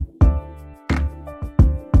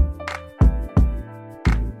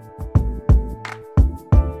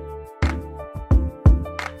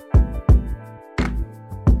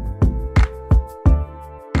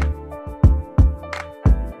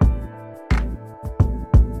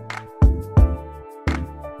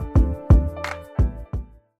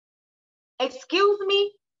Excuse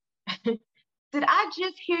me? Did I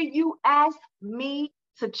just hear you ask me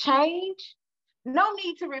to change? No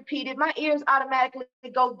need to repeat it. My ears automatically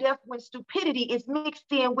go deaf when stupidity is mixed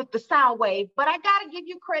in with the sound wave. But I got to give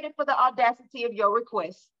you credit for the audacity of your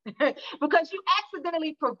request because you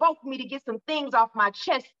accidentally provoked me to get some things off my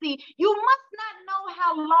chest. See, you must not know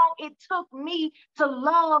how long it took me to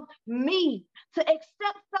love me, to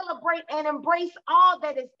accept, celebrate, and embrace all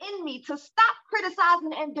that is in me, to stop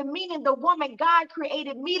criticizing and demeaning the woman God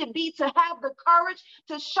created me to be, to have the courage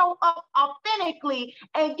to show up authentically.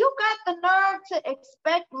 And you got the nerve to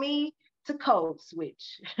expect me to code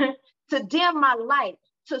switch, to dim my light,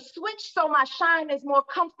 to switch so my shine is more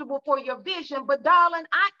comfortable for your vision. But darling,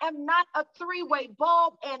 I am not a three-way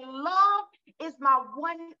bulb, and love is my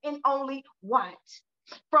one and only white.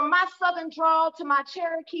 From my Southern drawl to my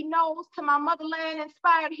Cherokee nose to my motherland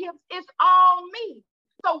inspired hips, it's all me.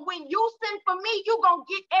 So when you send for me, you gonna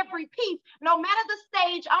get every piece. No matter the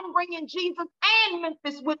stage, I'm bringing Jesus and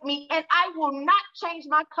Memphis with me, and I will not change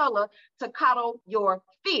my color to coddle your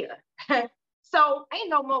fear. So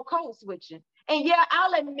ain't no more code switching. And yeah,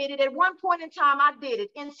 I'll admit it, at one point in time, I did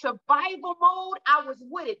it. In survival mode, I was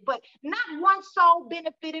with it, but not one soul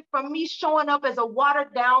benefited from me showing up as a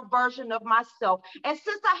watered down version of myself. And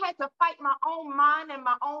since I had to fight my own mind and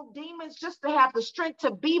my own demons just to have the strength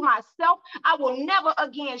to be myself, I will never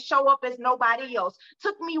again show up as nobody else.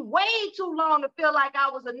 Took me way too long to feel like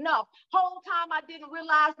I was enough. Whole time I didn't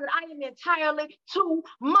realize that I am entirely too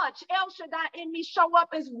much. El Shaddai in me show up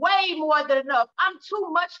as way more than enough. I'm too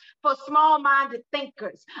much for small-minded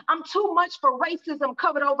thinkers. I'm too much for racism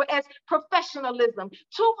covered over as professionalism.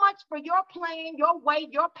 Too much for your plan, your way,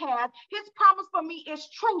 your path. His promise for me is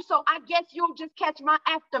true. So I guess you'll just catch my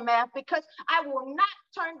aftermath, because I will not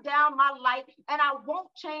turn down my light, and I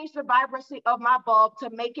won't change the vibrancy of my bulb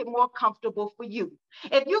to make it more comfortable for you.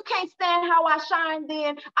 If you can't stand how I shine,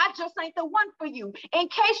 then I just ain't the one for you. In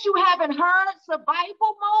case you haven't heard, survival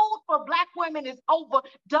mode for Black women is over,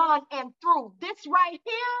 done, and through. This right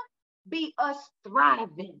here be us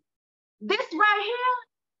thriving. This right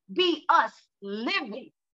here be us living.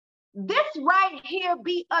 This right here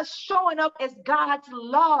be us showing up as God's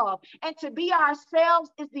love. And to be ourselves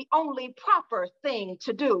is the only proper thing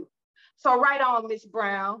to do. So right on, Miss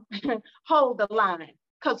Brown, hold the line,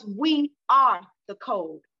 because we are the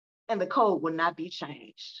code, and the code will not be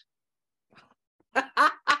changed. We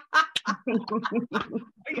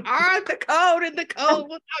are the code, and the code will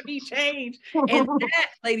not be changed. And that,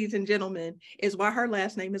 ladies and gentlemen, is why her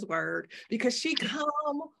last name is Word, because she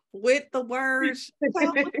come with the words.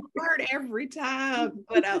 Word every time.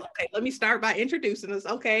 But okay, let me start by introducing us.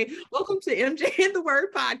 Okay, welcome to MJ and the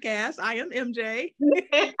Word podcast. I am MJ.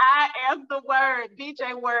 I am the Word,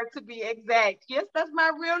 DJ Word to be exact. Yes, that's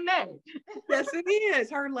my real name. Yes, it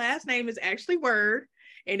is. Her last name is actually Word.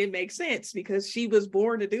 And it makes sense because she was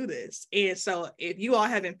born to do this. And so if you all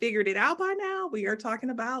haven't figured it out by now, we are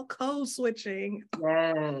talking about code switching.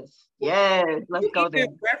 Yes, let's go there.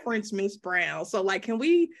 Reference Miss Brown. So like, can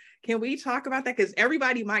we talk about that? Because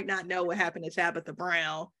everybody might not know what happened to Tabitha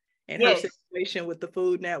Brown and her situation with the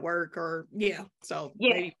Food Network, or so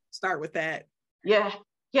maybe start with that. Yeah,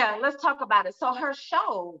 let's talk about it. So her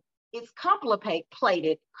show, it's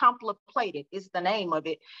Complicated is the name of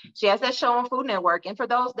it. She has that show on Food Network. And for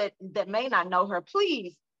those that may not know her,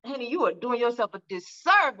 please, honey, you are doing yourself a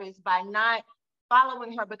disservice by not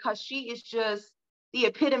following her, because she is just the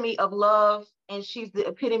epitome of love. And she's the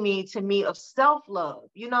epitome to me of self-love,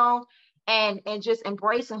 and just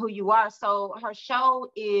embracing who you are. So her show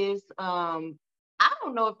is, I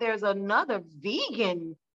don't know if there's another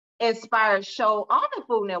vegan inspired show on the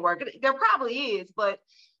Food Network. There probably is, but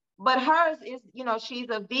hers is, she's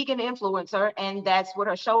a vegan influencer, and that's what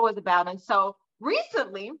her show is about. And so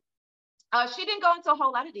recently, she didn't go into a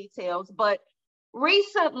whole lot of details, but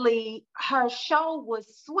recently her show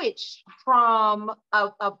was switched from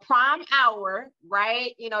a prime hour,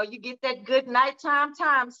 right? You get that good nighttime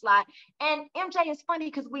time slot. And MJ, is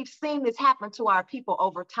funny because we've seen this happen to our people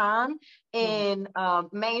over time in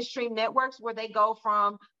mainstream networks, where they go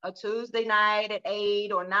from a Tuesday night at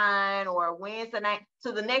 8 or 9 or a Wednesday night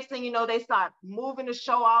to the next thing you know, they start moving the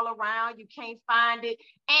show all around. You can't find it,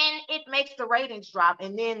 and it makes the ratings drop,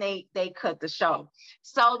 and then they cut the show.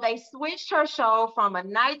 So they switched her show from a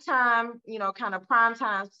nighttime, kind of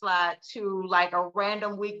primetime slot to like a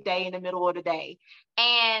random weekday in the middle of the day.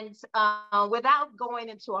 And without going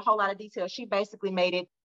into a whole lot of detail, she basically made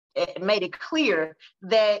it clear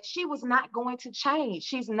that she was not going to change.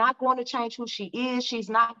 She's not going to change who she is. She's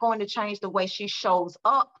not going to change the way she shows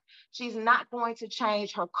up She's not going to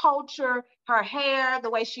change her culture, her hair, the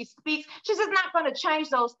way she speaks. She's just not going to change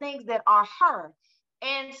those things that are her.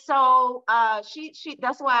 And so she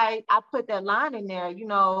that's why I put that line in there,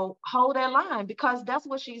 hold that line, because that's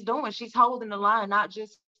what she's doing. She's holding the line, not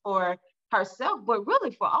just for herself, but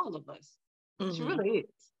really for all of us. She Mm-hmm. really is.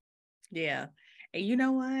 Yeah. And you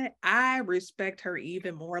know what? I respect her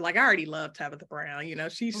even more. Like, I already love Tabitha Brown.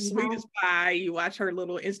 She's sweet as pie. You watch her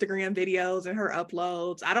little Instagram videos and her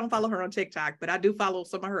uploads. I don't follow her on TikTok, but I do follow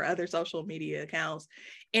some of her other social media accounts.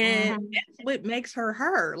 And that's what makes her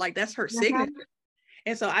her. Like, that's her signature.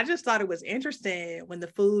 And so I just thought it was interesting when the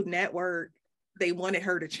Food Network, they wanted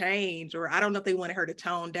her to change, or I don't know if they wanted her to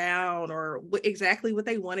tone down, or exactly what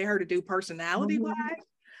they wanted her to do personality wise.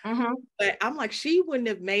 But I'm like, she wouldn't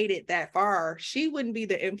have made it that far. She wouldn't be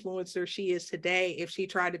the influencer she is today if she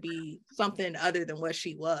tried to be something other than what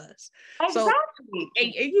she was. Exactly.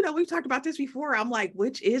 So, and we've talked about this before. I'm like,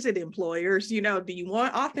 which is it, employers? Do you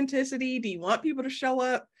want authenticity? Do you want people to show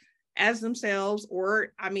up as themselves?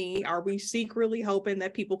 Or, are we secretly hoping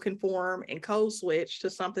that people conform and code switch to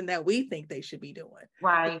something that we think they should be doing?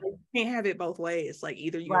 Right. You can't have it both ways. Like,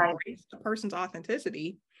 either you embrace the person's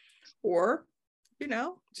authenticity, or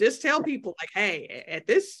just tell people like, hey, at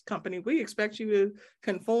this company, we expect you to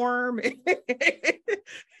conform.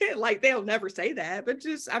 Like, they'll never say that, but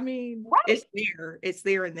just, it's there. It's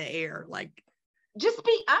there in the air. Like, just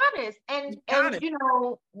be honest. And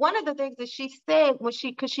one of the things that she said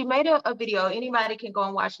because she made a video, anybody can go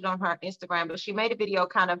and watch it on her Instagram, but she made a video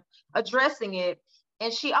kind of addressing it.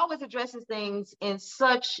 And she always addresses things in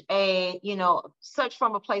such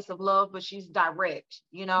from a place of love, but she's direct,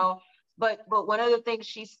 But one of the things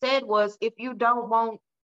she said was, if you don't want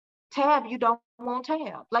Tab, you don't want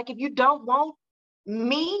Tab. Like, if you don't want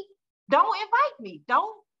me, don't invite me.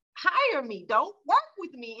 Don't hire me. Don't work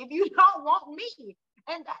with me if you don't want me.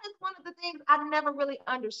 And that is one of the things I never really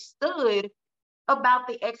understood about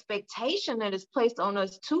the expectation that is placed on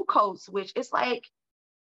us to code switch. It's like,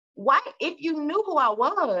 why, if you knew who I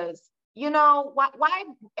was, why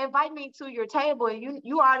invite me to your table and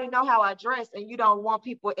you already know how I dress and you don't want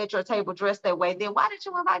people at your table dressed that way? Then why did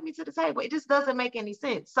you invite me to the table? It just doesn't make any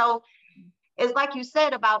sense. So it's like you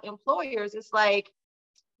said about employers. It's like,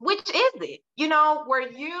 which is it? Were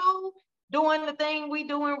you doing the thing we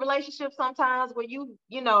do in relationships sometimes, where you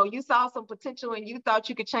saw some potential and you thought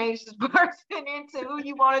you could change this person into who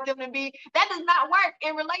you wanted them to be? That does not work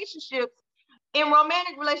in relationships. In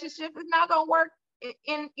romantic relationships, it's not going to work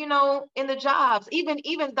in the jobs, even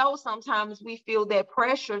though sometimes we feel that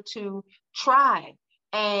pressure to try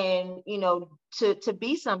and to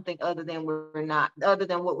be something other than we're not, other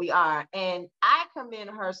than what we are. And I commend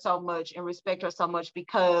her so much and respect her so much,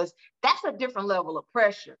 because that's a different level of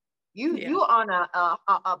pressure. You on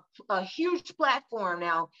a huge platform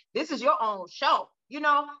now. This is your own show.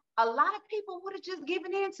 A lot of people would have just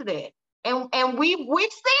given in to that. And we've seen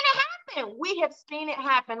it happen. We have seen it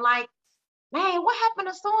happen. Like, man, what happened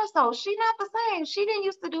to so-and-so? She not the same. She didn't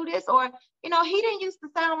used to do this, or, he didn't used to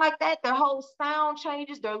sound like that. Their whole sound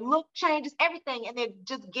changes, their look changes, everything. And they're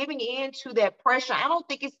just giving in to that pressure. I don't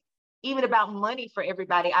think it's even about money for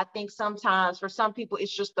everybody. I think sometimes for some people,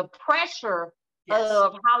 it's just the pressure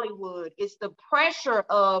of Hollywood. It's the pressure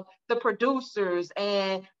of the producers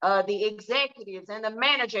and the executives and the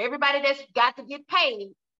manager, everybody that's got to get paid.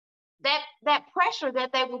 That pressure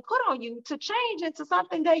that they will put on you to change into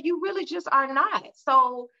something that you really just are not.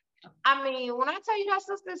 So, when I tell you that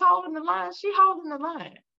sister's holding the line, she holding the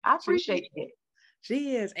line. I appreciate it.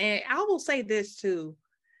 She is. And I will say this too,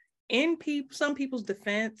 in some people's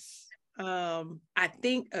defense, I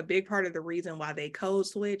think a big part of the reason why they code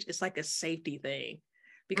switch is like a safety thing,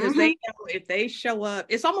 because they know if they show up,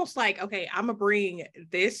 it's almost like, okay, I'm gonna bring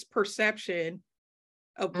this perception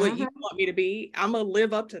of what you want me to be. I'm gonna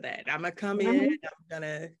live up to that. I'm gonna come in, I'm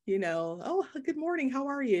gonna, oh, good morning, how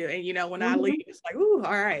are you? And when I leave, it's like, ooh,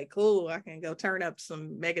 all right, cool. I can go turn up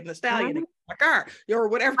some Megan Thee Stallion in my car, or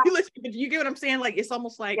whatever you listen to. You get what I'm saying? Like, it's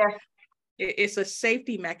almost like it's a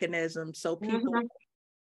safety mechanism, so people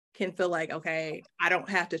can feel like, okay, I don't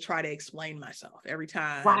have to try to explain myself every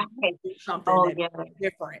time I do something that's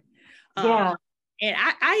different. And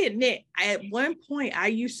I admit, at one point, I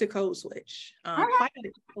used to code switch, quite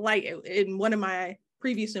like in one of my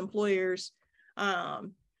previous employers.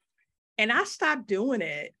 And I stopped doing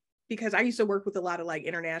it because I used to work with a lot of like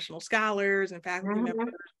international scholars and faculty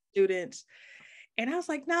members, students. And I was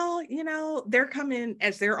like, no, they're coming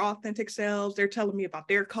as their authentic selves. They're telling me about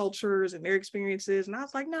their cultures and their experiences. And I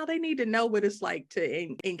was like, no, they need to know what it's like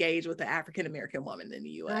to engage with the African-American woman in the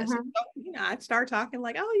US. And so, I'd start talking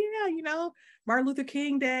like, oh yeah, Martin Luther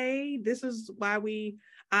King Day. This is why we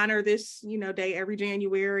honor this, day every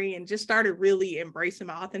January, and just started really embracing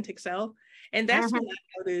my authentic self. And that's when I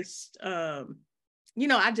noticed,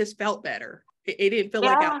 I just felt better. It didn't feel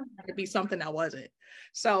like I was trying to be something I wasn't.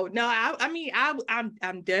 So no, I mean,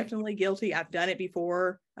 I'm definitely guilty. I've done it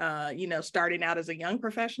before, starting out as a young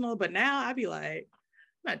professional, but now I'd be like,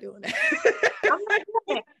 I'm not doing that. I'm not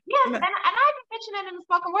doing it. Yes, and I didn't mention that in the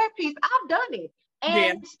spoken word piece. I've done it.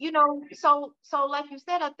 And so like you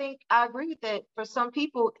said, I think I agree with that. For some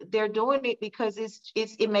people, they're doing it because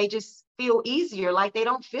it may just feel easier. Like they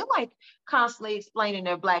don't feel like constantly explaining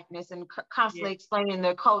their Blackness and constantly explaining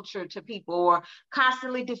their culture to people or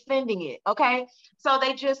constantly defending it. Okay. So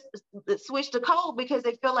they just switch the code because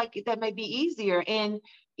they feel like that may be easier. And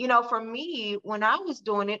for me, when I was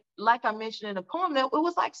doing it, like I mentioned in the poem, it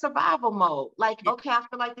was like survival mode. Like, okay, I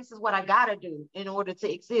feel like this is what I gotta do in order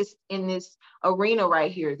to exist in this arena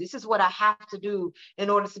right here. This is what I have to do in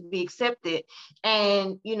order to be accepted.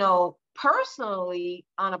 And, personally,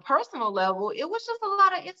 on a personal level, it was just a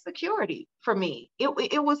lot of insecurity for me.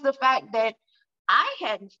 It was the fact that I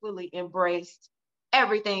hadn't fully embraced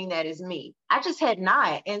everything that is me. I just had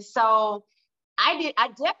not. And so I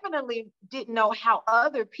definitely didn't know how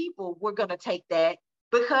other people were going to take that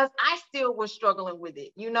because I still was struggling with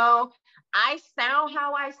it. I sound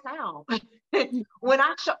how I sound when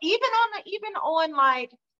I show, even on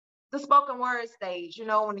like the spoken word stage,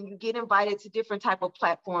 when you get invited to different type of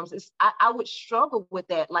platforms, I would struggle with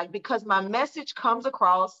that, like, because my message comes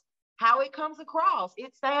across how it comes across.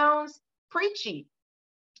 It sounds preachy.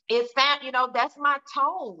 It's that, that's my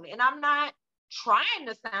tone, and I'm not trying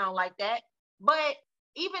to sound like that. But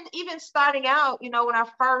even starting out, when I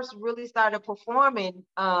first really started performing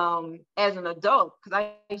as an adult, because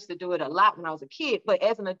I used to do it a lot when I was a kid, but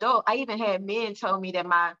as an adult, I even had men tell me that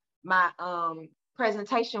my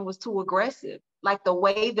presentation was too aggressive. Like the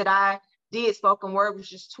way that I did spoken word was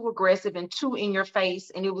just too aggressive and too in your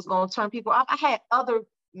face, and it was going to turn people off. I had other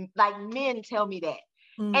like men tell me that.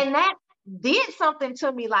 And that did something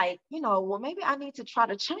to me, like, well, maybe I need to try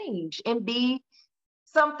to change and be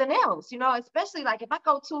something else, especially like if I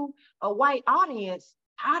go to a white audience,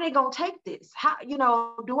 how are they gonna take this? How,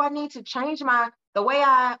 do I need to change the way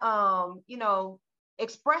I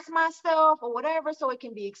express myself or whatever so it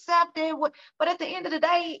can be accepted? But at the end of the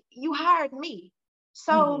day, you hired me.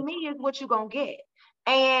 So me is what you're gonna get.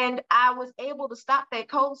 And I was able to stop that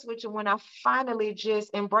code switching when I finally just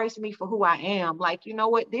embraced me for who I am. Like, you know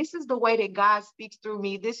what? This is the way that God speaks through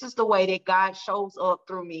me. This is the way that God shows up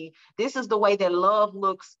through me. This is the way that love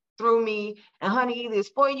looks through me. And honey, either it's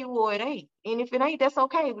for you or it ain't. And if it ain't, that's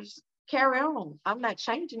okay. We just carry on. I'm not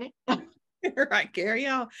changing it. Right, carry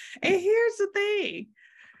on. And here's the thing.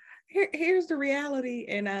 Here's the reality.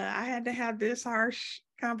 And I had to have this harsh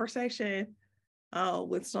conversation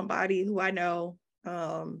with somebody who I know.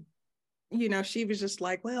 She was just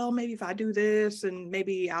like, well, maybe if I do this and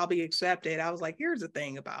maybe I'll be accepted. I was like, here's the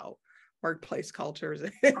thing about workplace cultures.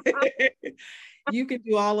 You can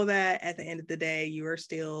do all of that. At the end of the day, you are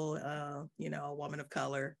still, a woman of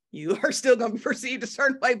color. You are still going to be perceived a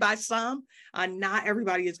certain way by some. Not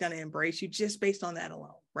everybody is going to embrace you just based on that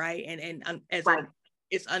alone, right? And as right.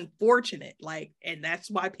 It's unfortunate, and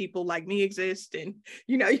that's why people like me exist. And,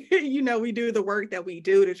 we do the work that we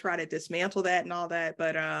do to try to dismantle that and all that.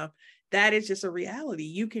 But that is just a reality.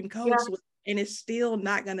 You can coach with, and it's still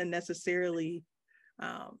not going to necessarily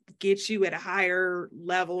get you at a higher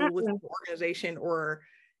level with the organization or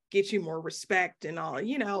get you more respect and all,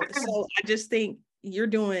 So I just think you're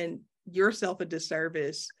doing yourself a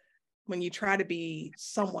disservice when you try to be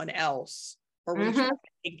someone else, or when you try to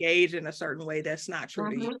engage in a certain way that's not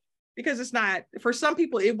true to you, because it's not, for some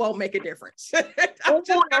people, it won't make a difference. That's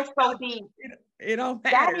so deep. It don't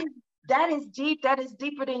matter. That is deep. That is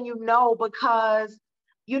deeper than because,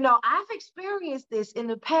 I've experienced this in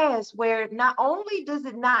the past where not only does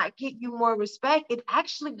it not get you more respect, it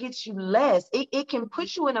actually gets you less. It can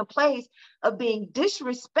put you in a place of being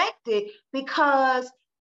disrespected because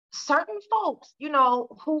certain folks,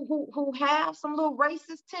 who have some little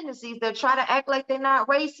racist tendencies that try to act like they're not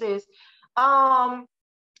racist,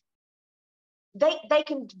 they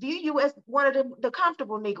can view you as one of the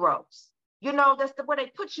comfortable Negroes. That's the way they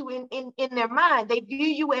put you in their mind. They view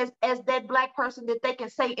you as that Black person that they can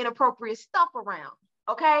say inappropriate stuff around.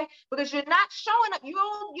 Okay, because you're not showing up.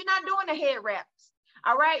 You're not doing the head wraps.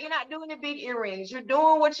 All right, you're not doing the big earrings. You're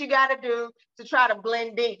doing what you got to do to try to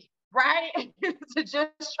blend in. Right? To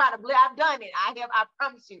just try to blend. I've done it. I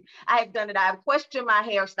promise you, I have done it. I've questioned my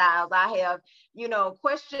hairstyles. I have,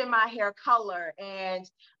 questioned my hair color and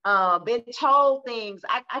been told things.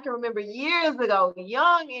 I can remember years ago,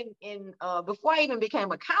 young and before I even became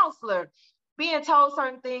a counselor, being told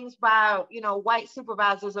certain things by, white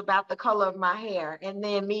supervisors about the color of my hair, and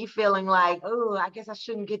then me feeling like, oh, I guess I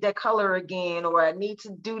shouldn't get that color again, or I need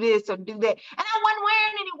to do this or do that. And I wasn't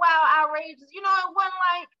wearing any wild outrages. It wasn't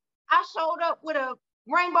like I showed up with a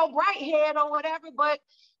rainbow bright head or whatever, but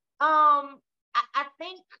I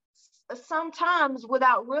think sometimes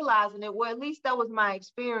without realizing it, well, at least that was my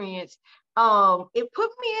experience, it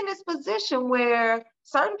put me in this position where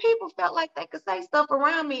certain people felt like they could say stuff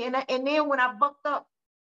around me, and then when I bucked up,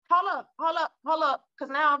 hold up,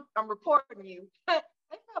 because now I'm reporting you. They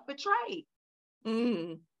felt betrayed.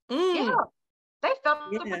 Yeah, they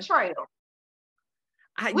felt the betrayal.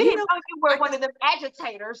 We didn't know you were one of them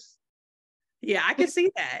agitators. Yeah, I can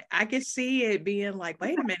see that. I can see it being like,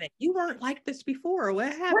 wait a minute, you weren't like this before.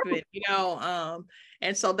 What happened?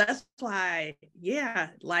 And so that's why,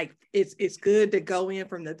 like it's good to go in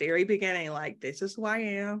from the very beginning, like, this is who I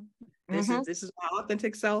am. This is my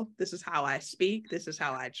authentic self. This is how I speak. This is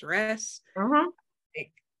how I dress. I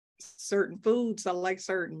like certain foods. I like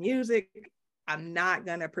certain music. I'm not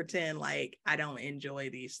gonna pretend like I don't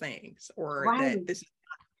enjoy these things, or that this is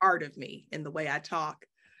not part of me in the way I talk.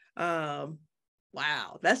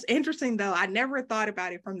 Wow, that's interesting though. I never thought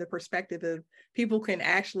about it from the perspective of people can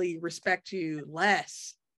actually respect you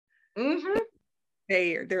less.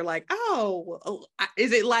 They're like, oh,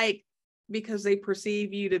 is it like because they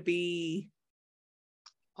perceive you to be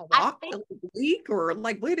a weak, or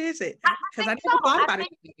like, what is it? Because I never thought about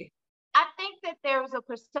it. I think that there was a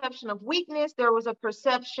perception of weakness. There was a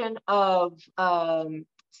perception of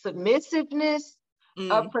submissiveness,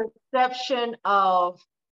 a perception of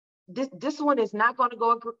this one is not going to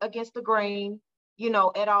go against the grain,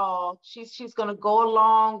 at all. She's going to go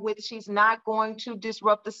along with, she's not going to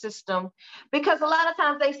disrupt the system, because a lot of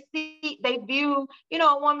times they view,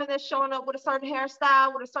 a woman that's showing up with a certain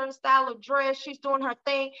hairstyle, with a certain style of dress, she's doing her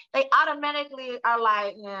thing. They automatically are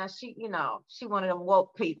like, yeah, she one of them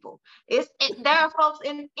woke people. There are folks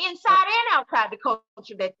inside and outside the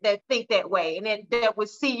culture that think that way, and that would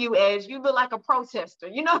see you as, you look like a protester.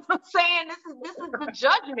 You know what I'm saying? This is the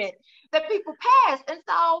judgment that people pass. And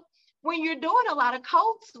so when you're doing a lot of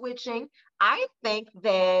code switching, I think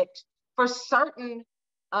that for certain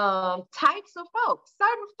types of folks,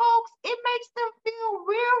 it makes them feel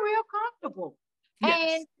real comfortable. Yes.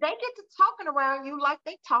 And they get to talking around you like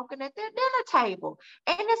they talking at their dinner table.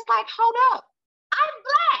 And it's like, hold up, I'm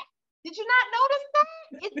Black. Did you not notice that?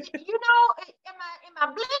 Am I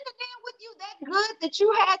blending in with you that good that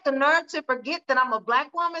you had the nerve to forget that I'm a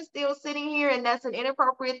Black woman still sitting here, and that's an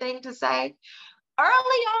inappropriate thing to say? Early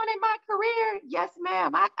on in my career, yes,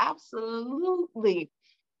 ma'am, I absolutely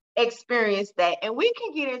experienced that. And we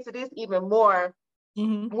can get into this even more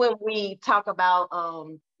when we talk about,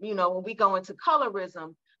 when we go into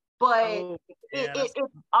colorism. But it's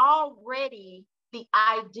already the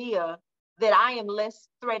idea that I am less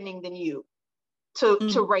threatening than you to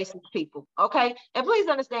racist people. Okay. And please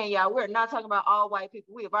understand, y'all, we're not talking about all white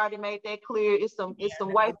people. We have already made that clear. It's some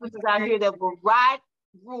white sisters out here that will ride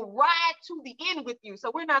to the end with you.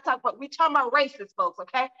 So we're talking about racist folks.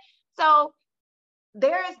 Okay. So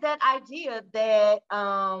there is that idea that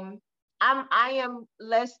I am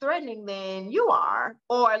less threatening than you are,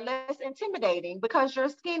 or less intimidating because your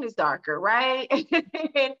skin is darker, right?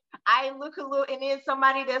 And I look a little, and then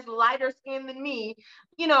somebody that's lighter skinned than me,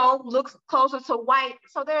 looks closer to white.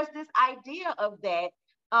 So there's this idea of that,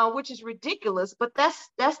 which is ridiculous, but that's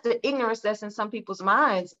the ignorance that's in some people's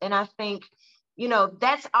minds. And I think,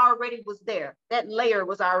 that's already was there. That layer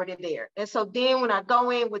was already there. And so then when I go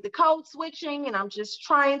in with the code switching, and I'm just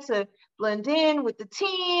trying to blend in with the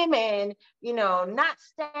team and, not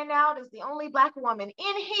stand out as the only Black woman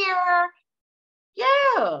in here.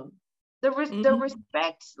 Yeah. The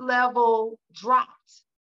respect level dropped.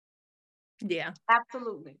 Yeah.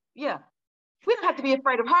 Absolutely. Yeah. We don't have to be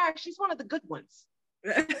afraid of her. She's one of the good ones.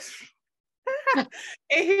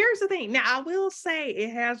 And here's the thing. Now, I will say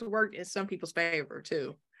it has worked in some people's favor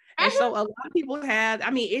too. And so a lot of people have,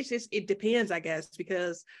 it depends, I guess,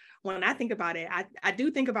 because when I think about it, I do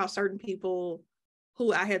think about certain people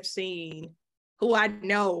who I have seen, who I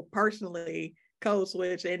know personally code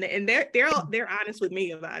switch, and they're honest with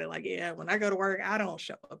me about it. Like, yeah, when I go to work, I don't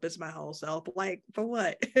show up as my whole self. Like, for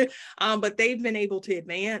what? But they've been able to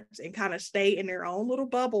advance and kind of stay in their own little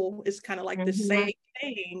bubble. It's kind of like the same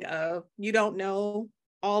thing of, you don't know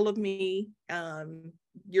all of me.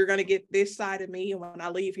 You're gonna get this side of me, and when I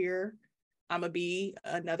leave here, I'm gonna be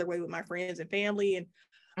another way with my friends and family, and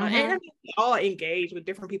we all engage with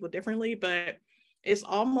different people differently, but it's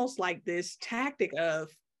almost like this tactic of,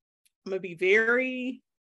 I'm gonna be very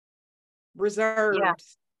reserved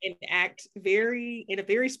and act in a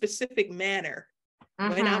very specific manner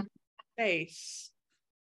when I'm face,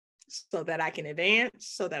 so that I can advance,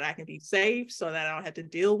 so that I can be safe, so that I don't have to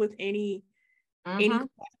deal with any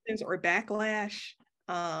questions or backlash.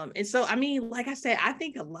 And so, I mean, like I said, I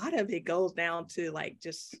think a lot of it goes down to like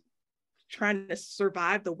just trying to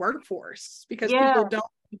survive the workforce, because people don't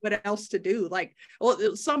know what else to do. Like,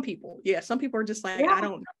 well, some people are just like, I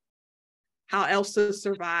don't know how else to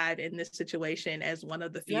survive in this situation as one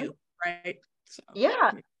of the few, right? So,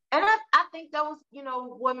 and I think that was, you know,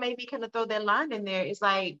 what made me kind of throw that line in there. It's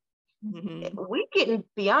like, we getting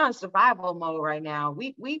beyond survival mode right now.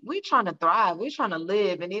 We trying to thrive. We're trying to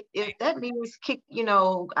live. And if that means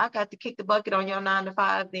I got to kick the bucket on your 9 to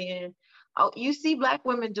 5, then you see Black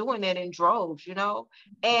women doing that in droves, you know.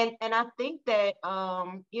 And I think that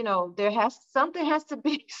something has to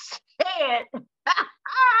be said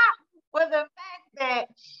for the fact that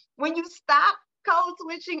when you stop code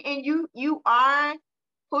switching and you are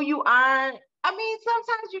who you are, I mean,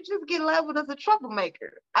 sometimes you just get labeled as a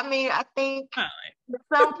troublemaker. I mean, I think at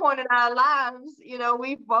some point in our lives, you know,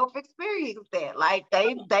 we've both experienced that. Like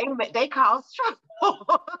they cause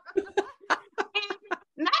trouble.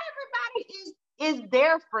 Not everybody is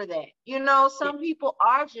there for that. You know, some people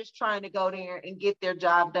are just trying to go there and get their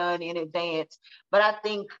job done in advance. But I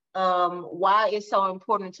think why it's so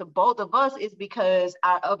important to both of us is because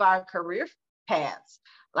of our career paths.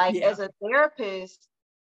 Like as a therapist,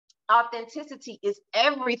 authenticity is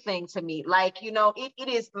everything to me. Like, you know, it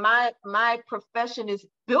is my profession is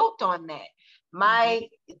built on that. My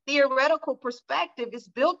theoretical perspective is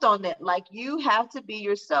built on that. Like, you have to be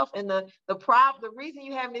yourself. And the reason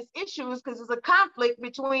you have this issue is because there's a conflict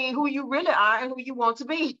between who you really are and who you want to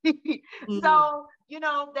be. So, you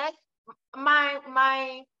know, that's my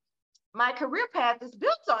career path is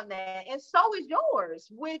built on that, and so is yours.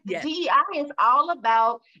 With DEI, is all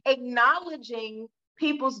about acknowledging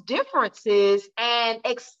people's differences and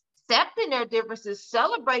accepting their differences,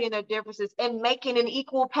 celebrating their differences, and making an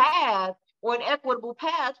equal path or an equitable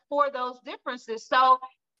path for those differences. So,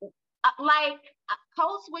 like,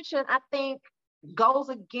 code switching, I think, goes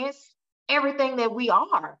against everything that we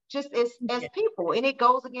are, just as people, and it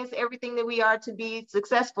goes against everything that we are to be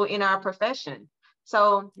successful in our profession.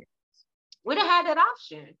 So we don't have that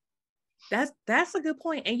option. That's a good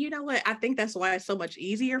point. And you know what? I think that's why it's so much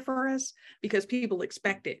easier for us, because people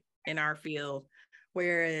expect it in our field.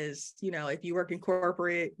 Whereas, you know, if you work in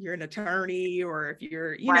corporate, you're an attorney, or if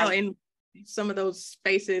you're, you know, in some of those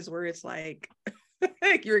spaces where it's like,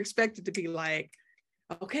 you're expected to be like,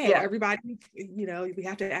 okay, everybody, you know, we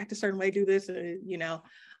have to act a certain way, do this, you know,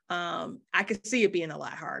 I could see it being a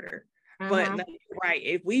lot harder. But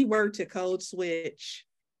if we were to code switch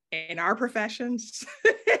in our professions,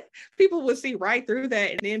 people would see right through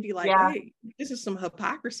that and then be like, hey, this is some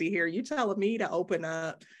hypocrisy here. You telling me to open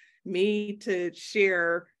up, me to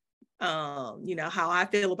share, you know, how I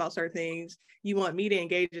feel about certain things. You want me to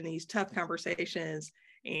engage in these tough conversations,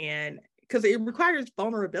 and because it requires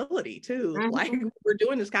vulnerability too. Like, we're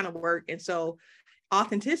doing this kind of work. And so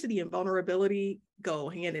authenticity and vulnerability go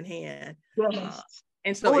hand in hand.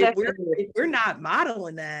 And so if we're not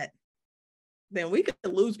modeling that, then we could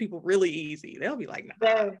lose people really easy. They'll be like, nah,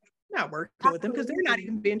 I'm not working with them, because they're not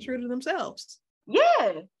even being true to themselves.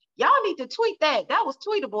 Y'all need to tweet that. That was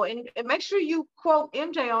tweetable. And make sure you quote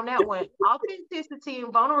MJ on that one. Authenticity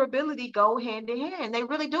and vulnerability go hand in hand. They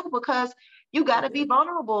really do, because you got to be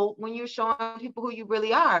vulnerable when you're showing people who you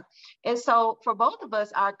really are. And so for both of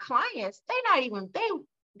us, our clients, they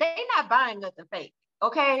not buying nothing fake.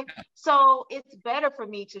 Okay. So it's better for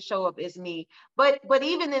me to show up as me. But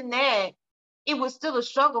even in that, it was still a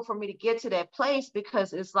struggle for me to get to that place,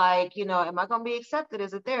 because it's like, you know, am I going to be accepted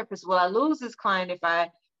as a therapist? Will I lose this client if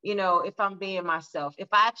I'm being myself? If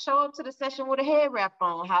I show up to the session with a head wrap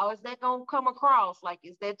on, how is that going to come across? Like,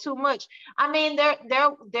 is that too much? I mean,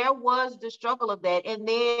 there was the struggle of that. And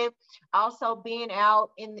then also being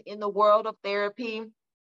out in the world of therapy,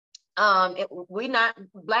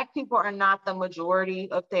 Black people are not the majority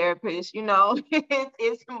of therapists, you know.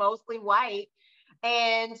 It's mostly white.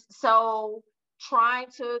 And so trying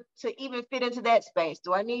to even fit into that space,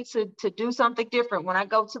 do I need to do something different when I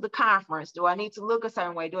go to the conference? Do I need to look a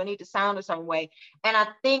certain way? Do I need to sound a certain way? And I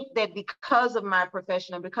think that because of my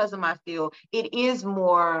profession and because of my field, it is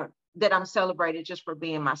more that I'm celebrated just for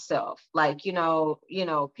being myself. Like, you know,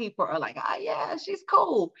 people are like, oh yeah, she's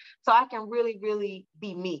cool. So I can really, really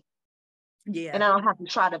be me. And I don't have to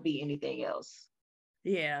try to be anything else.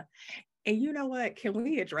 And you know what? Can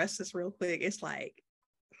we address this real quick? It's like,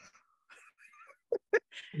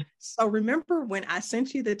 So remember when I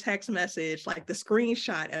sent you the text message, like the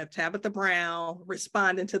screenshot of Tabitha Brown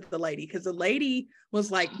responding to the lady, because the lady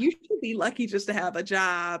was like, you should be lucky just to have a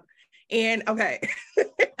job. And okay,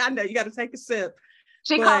 I know you got to take a sip,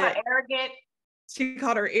 She called her but arrogant. she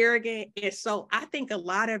called her arrogant. And so I think a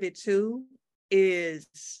lot of it too is,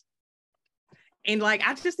 and like,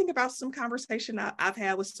 I just think about some conversation I've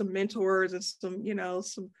had with some mentors and some,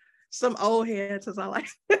 some old heads, as I like.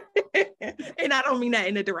 And I don't mean that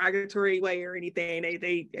in a derogatory way or anything.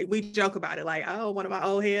 We joke about it like, oh, one of my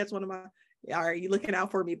old heads, are you looking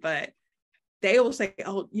out for me? But they will say,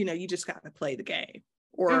 oh, you just got to play the game.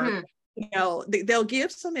 Or, they'll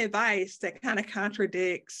give some advice that kind of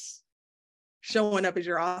contradicts showing up as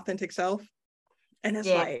your authentic self. And it's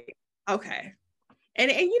like, okay.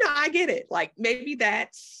 And I get it. Like, maybe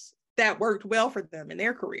that worked well for them in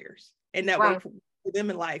their careers, and that worked for them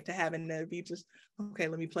in life, to having to be just, okay,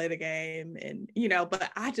 let me play the game. And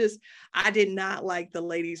but I did not like the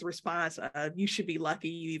lady's response of, you should be lucky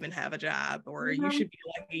you even have a job, or you should be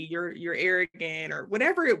lucky you're arrogant, or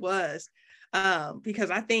whatever it was,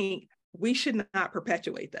 because I think we should not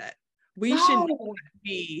perpetuate that. We should not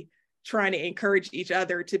be trying to encourage each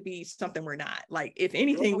other to be something we're not. Like, if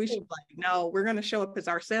anything, we should like, no, we're going to show up as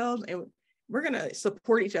ourselves, and we're going to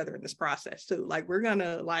support each other in this process too. Like, we're going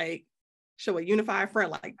to like show a unified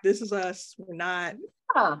front, like, this is us. We're not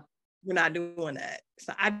doing that.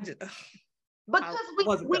 So I just,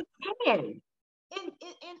 because we can.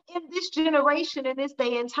 In this generation, in this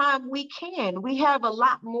day and time, we have a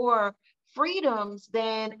lot more freedoms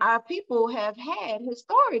than our people have had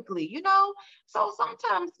historically, so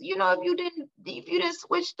sometimes, if you didn't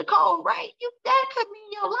switch the code right, that could mean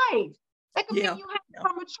your life. That could mean you hang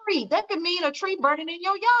from a tree. That could mean a tree burning in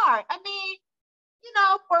your yard. I mean,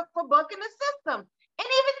 for bucking the system. And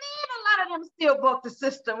even then, a lot of them still buck the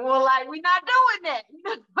system. We're like, we're not doing that.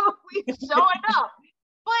 We showing up.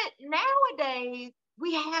 But nowadays,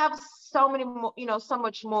 we have so many more, so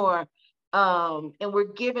much more, and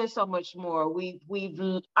we're given so much more. We've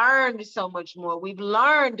earned so much more. We've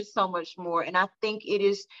learned so much more, and I think it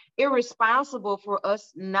is irresponsible for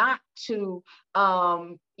us not to,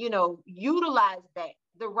 utilize that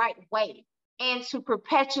the right way, and to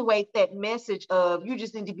perpetuate that message of, you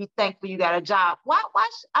just need to be thankful you got a job. Why?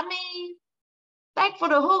 Thankful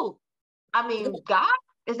to who? I mean, God.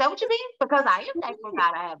 Is that what you mean? Because I am thankful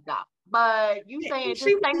God I have a job. But you saying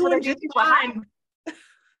just thankful that these people are hiring.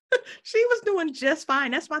 She was doing just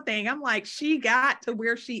fine. That's my thing. I'm like, she got to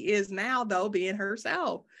where she is now, though, being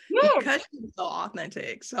herself, because she's so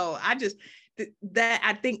authentic. So I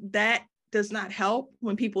think that does not help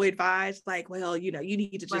when people advise, like, well, you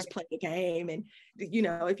need to just play the game. And,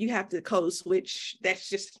 if you have to code switch, that's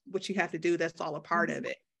just what you have to do. That's all a part of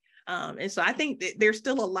it. And so I think that there's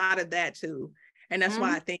still a lot of that too. And that's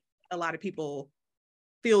why I think a lot of people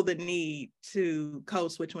feel the need to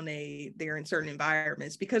code switch when they're in certain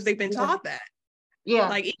environments, because they've been taught that.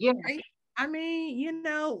 Right? I mean,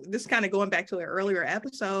 this kind of going back to an earlier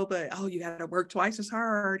episode, but you got to work twice as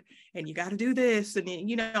hard, and you got to do this,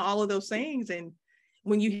 and all of those things. And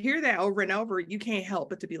when you hear that over and over, you can't help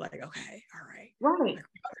but to be like, okay, all right. Right. Like,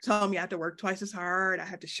 tell me I have to work twice as hard. I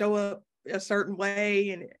have to show up a certain way.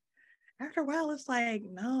 And after a while, it's like,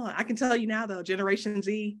 no, I can tell you now, though, Generation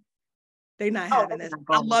Z, they're not having this.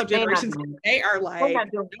 I love Generation Z. They are like,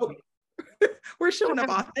 nope. We're showing up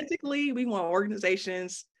authentically. We want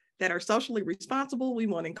organizations that are socially responsible. We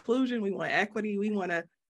want inclusion. We want equity. We want to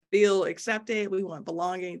feel accepted. We want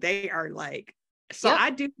belonging. They are like, so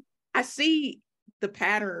I see the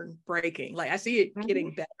pattern breaking. Like, I see it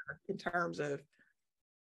getting better in terms of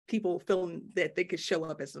people feeling that they could show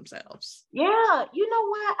up as themselves. Yeah, you know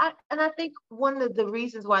what? I think one of the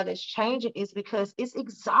reasons why that's changing is because it's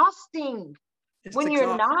exhausting.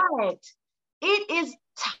 You're not. It is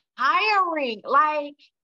tiring. Like,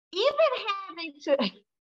 even having to,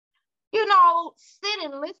 sit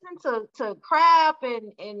and listen to crap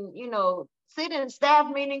and sit in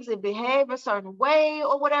staff meetings and behave a certain way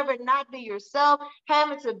or whatever, not be yourself,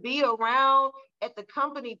 having to be around at the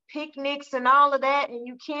company picnics and all of that, and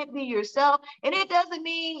you can't be yourself. And it doesn't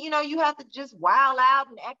mean, you have to just wild out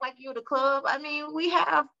and act like you're the club. I mean, we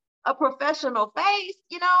have a professional face,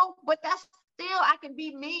 but that's still, I can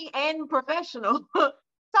be me and professional.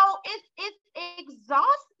 So it's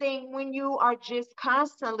exhausting when you are just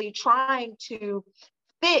constantly trying to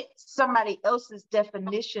fit somebody else's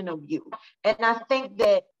definition of you. And I think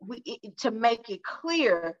that to make it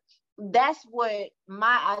clear, that's what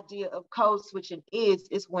my idea of code switching is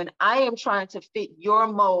when I am trying to fit your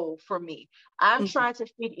mold for me. I'm trying to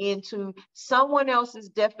fit into someone else's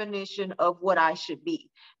definition of what I should be.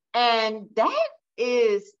 And that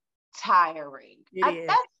is tiring. It is.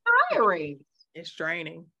 That's tiring. It's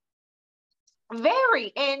draining.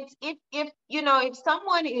 Very. And if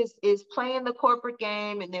someone is playing the corporate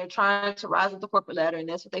game and they're trying to rise up the corporate ladder and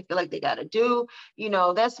that's what they feel like they got to do,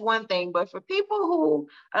 that's one thing. But for people who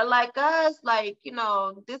are like us, like,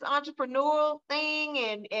 this entrepreneurial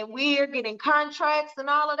thing and we're getting contracts and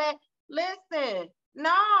all of that, listen,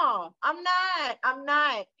 no, I'm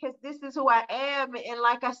not, because this is who I am. And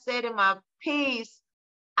like I said in my piece,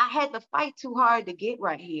 I had to fight too hard to get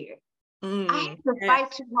right here. I had to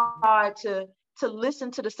fight too hard to listen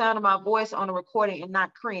to the sound of my voice on a recording and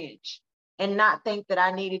not cringe and not think that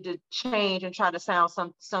I needed to change and try to sound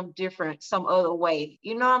some different, some other way.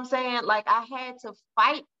 You know what I'm saying? Like, I had to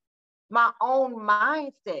fight my own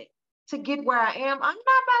mindset to get where I am. I'm not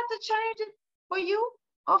about to change it for you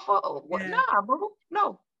or for what? Nah, boo.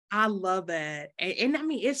 No. I love that. And I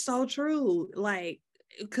mean, it's so true. Like,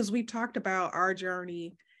 because we talked about our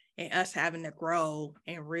journey and us having to grow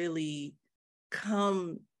and really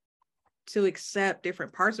come to accept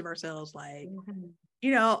different parts of ourselves. Like,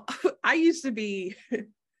 I used to be,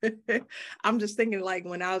 I'm just thinking, like,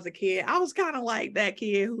 when I was a kid, I was kind of like that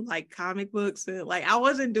kid who liked comic books, and like I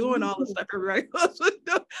wasn't doing all the stuff everybody else was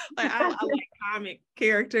doing. Like, I like comic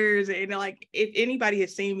characters, and like, if anybody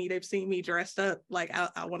has seen me, they've seen me dressed up. Like,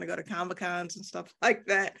 I want to go to Comic-Cons and stuff like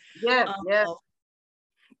that. Yeah.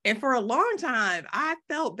 And for a long time, I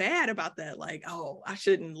felt bad about that. Like, oh, I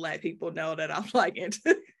shouldn't let people know that I'm like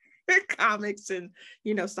into comics and,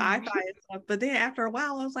 sci-fi and stuff. But then after a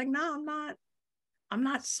while, I was like, no, I'm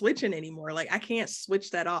not switching anymore. Like, I can't switch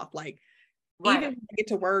that off. Like, even when I get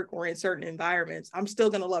to work or in certain environments, I'm still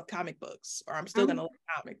going to love comic books, or I'm still going to love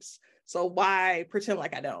comics. So why pretend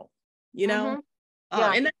like I don't,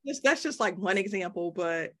 and that's just like one example,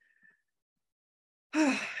 but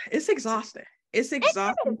it's exhausting. It's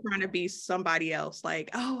exhausting trying to be somebody else. Like,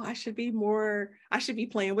 oh, I should be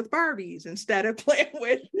playing with Barbies instead of playing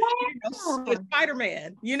with, with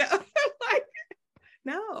Spider-Man, like,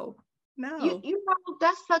 no.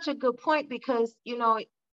 That's such a good point, because,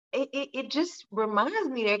 it just reminds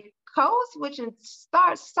me that code switching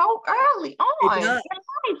starts so early on in life.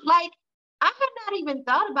 Like, I had not even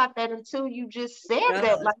thought about that until you just said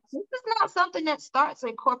that. Like, this is not something that starts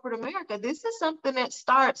in corporate America. This is something that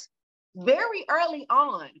starts very early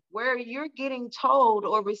on, where you're getting told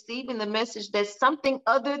or receiving the message that something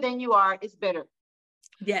other than you are is better.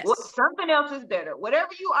 Yes. Something else is better. Whatever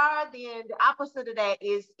you are, then the opposite of that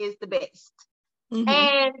is the best.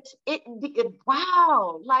 And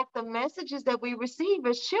wow, like the messages that we receive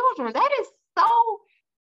as children, that is so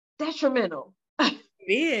detrimental. It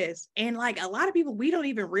is. And like, a lot of people, we don't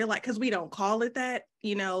even realize, because we don't call it that,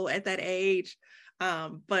 at that age.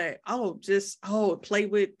 But play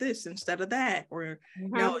with this instead of that, or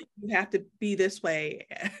you have to be this way.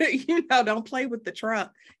 Don't play with the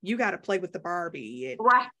truck. You got to play with the Barbie. And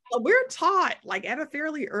we're taught, like, at a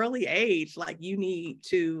fairly early age, like, you need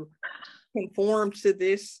to conform to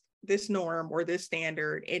this norm or this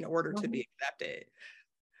standard in order to be accepted.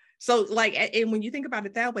 So, like, and when you think about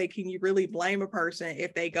it that way, can you really blame a person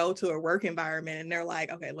if they go to a work environment and they're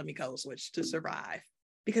like, okay, let me code switch to survive?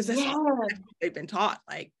 Because that's all they've been taught,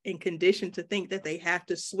 like, and conditioned to think that they have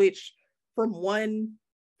to switch from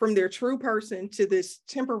their true person to this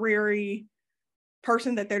temporary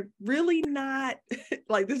person that they're really not.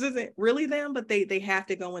 Like, this isn't really them, but they have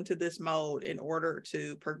to go into this mode in order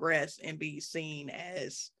to progress and be seen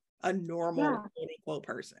as a normal, quote,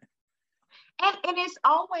 person. And it's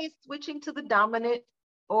always switching to the dominant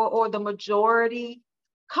or the majority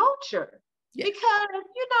culture. Yes. Because,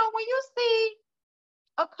 when you see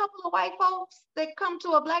a couple of white folks that come to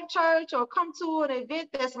a Black church or come to an event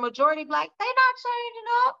that's majority Black, they not changing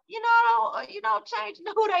up, changing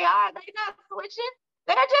who they are. They not switching.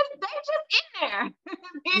 They're just in there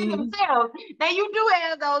being themselves. Now, you do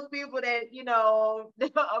have those people that,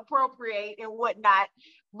 appropriate and whatnot.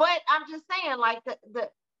 But I'm just saying, like,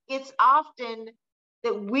 it's often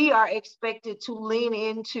that we are expected to lean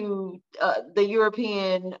into the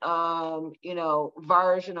European,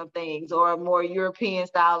 version of things, or a more European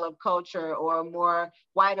style of culture, or a more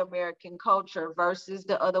white American culture versus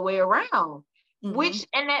the other way around.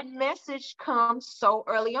 And that message comes so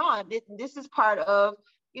early on. This is part of,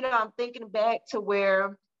 I'm thinking back to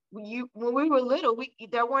where when we were little,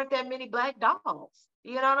 there weren't that many Black dolls.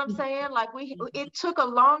 You know what I'm saying? Like, it took a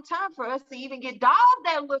long time for us to even get dolls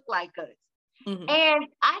that look like us. And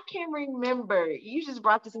I can remember, you just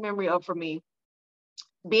brought this memory up for me,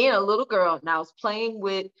 being a little girl, and I was playing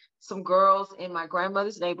with some girls in my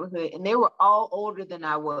grandmother's neighborhood, and they were all older than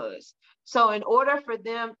I was. So in order for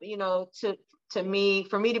them, to me,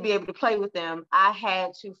 for me to be able to play with them, I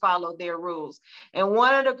had to follow their rules. And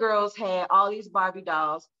one of the girls had all these Barbie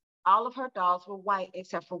dolls. All of her dolls were white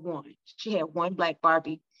except for one. She had one black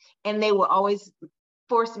Barbie, and they were always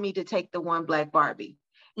forcing me to take the one black Barbie.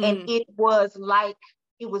 And it was like,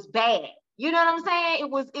 it was bad. You know what I'm saying?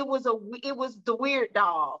 It was the weird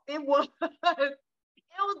doll. It was it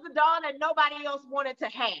was the doll that nobody else wanted to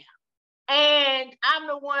have. And I'm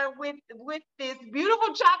the one with this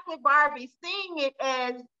beautiful chocolate Barbie, seeing it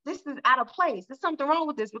as this is out of place. There's something wrong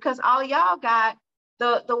with this because all y'all got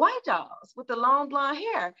the white dolls with the long blonde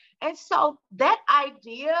hair. And so that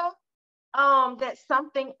idea that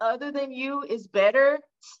something other than you is better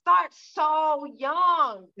starts so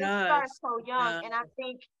young. It starts so young. And I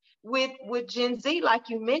think with Gen Z, like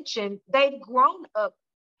you mentioned, they've grown up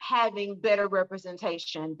having better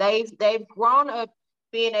representation. They've grown up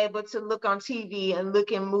being able to look on TV and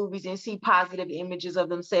look in movies and see positive images of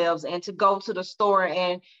themselves, and to go to the store.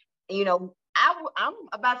 And you know, I'm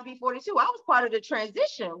about to be 42. I was part of the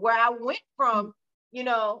transition where I went from, you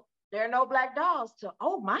know, there are no black dolls to,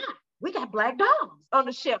 oh my, we got black dolls on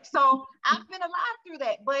the shelf. So I've been alive through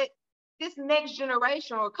that. But this next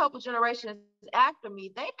generation, or a couple generations after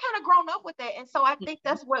me, they've kind of grown up with that. And so I think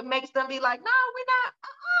that's what makes them be like, no, we're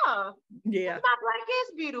not, yeah, my black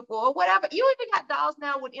is beautiful, or whatever. You even got dolls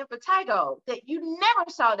now with impetigo that you never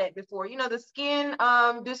saw that before. You know, the skin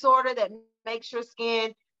disorder that makes your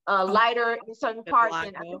skin lighter in certain parts.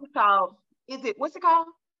 And I think it's called, what's it called?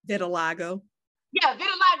 Vitiligo. Yeah,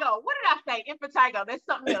 vitiligo. What did I say? Impetigo. That's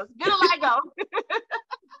something else. Vitiligo.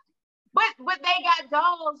 But they got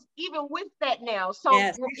dolls even with that now. So,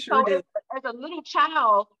 yes, sure so as a little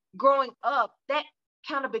child growing up, that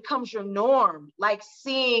kind of becomes your norm, like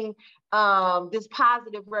seeing this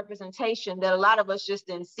positive representation that a lot of us just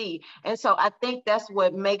didn't see. And so I think that's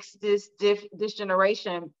what makes this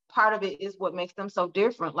generation, part of it is what makes them so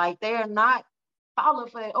different. Like, they are not falling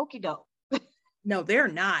for that okie doke. No, they're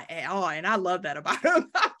not at all. And I love that about them.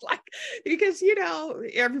 Like, because, you know,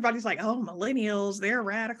 everybody's like, oh, millennials, they're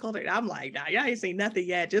radical. I'm like, nah, y'all ain't seen nothing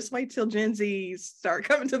yet. Just wait till Gen Zs start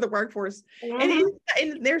coming to the workforce. And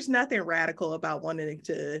there's nothing radical about wanting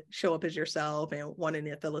to show up as yourself and wanting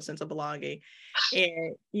to feel a sense of belonging.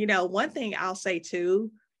 And, you know, one thing I'll say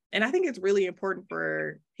too, and I think it's really important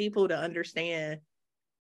for people to understand,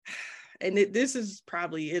 and this is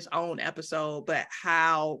probably its own episode, but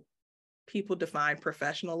how people define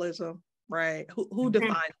professionalism, right? Who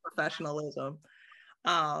defines professionalism?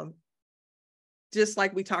 Just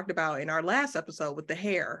like we talked about in our last episode with the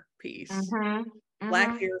hair piece.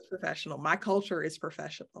 Black hair is professional. My culture is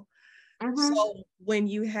professional. So when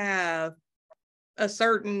you have a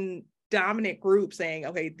certain dominant group saying,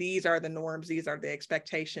 okay, these are the norms, these are the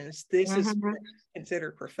expectations, this is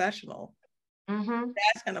considered professional,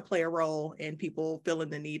 that's going to play a role in people feeling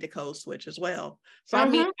the need to code switch as well. So I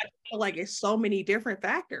mean, I feel like it's so many different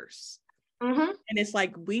factors. And it's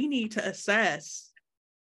like, we need to assess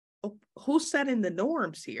who's setting the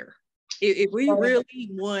norms here. If we really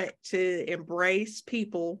want to embrace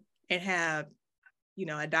people and have, you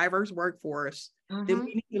know, a diverse workforce, then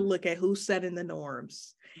we need to look at who's setting the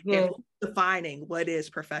norms and who's defining what is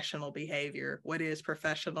professional behavior, what is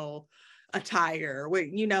professional attire.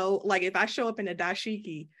 You know, like if I show up in a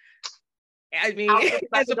dashiki, I mean,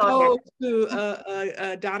 as opposed to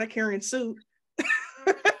a Donna Karen suit.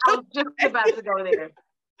 I was just about to go there.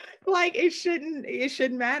 Like, it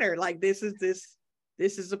shouldn't matter. Like, this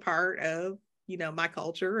is a part of, you know, my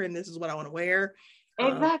culture, and this is what I want to wear.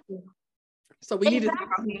 Exactly. So we need to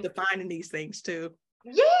be defining these things too.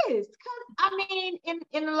 Yes, because I mean,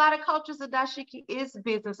 in a lot of cultures, the dashiki is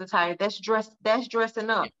business attire. That's dressing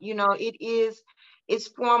up. You know, it's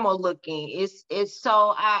formal looking. It's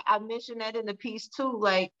so I mentioned that in the piece too.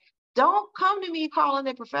 Like, don't come to me calling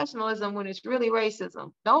it professionalism when it's really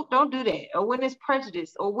racism. Don't do that. Or when it's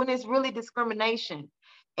prejudice, or when it's really discrimination,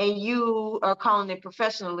 and you are calling it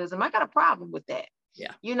professionalism. I got a problem with that.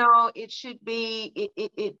 Yeah. You know, it should be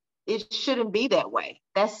it shouldn't be that way.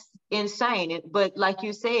 That's insane. But like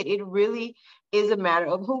you said, it really is a matter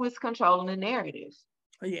of who is controlling the narrative.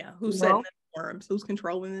 Yeah, who's setting the norms, who's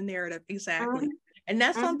controlling the narrative. Exactly. And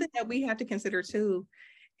that's something that we have to consider too.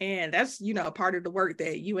 And that's, you know, part of the work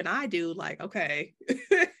that you and I do. Like, okay,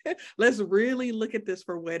 let's really look at this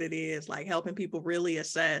for what it is, like helping people really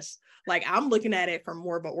assess. Like, I'm looking at it from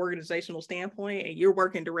more of an organizational standpoint, and you're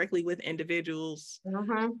working directly with individuals,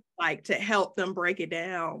 like to help them break it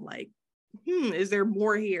down. Like, is there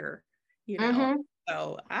more here? You know,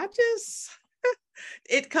 so I just,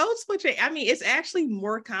 code switching, I mean, it's actually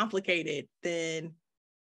more complicated than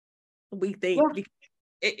we think.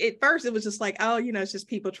 at first it was just like, oh, it's just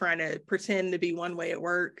people trying to pretend to be one way at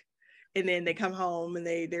work, and then they come home and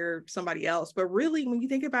they're somebody else. But really, when you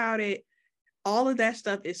think about it, all of that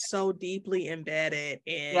stuff is so deeply embedded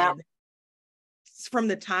in from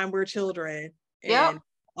the time we're children. And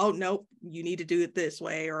oh no, you need to do it this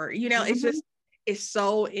way, or it's just, it's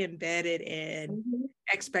so embedded in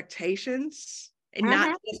expectations, and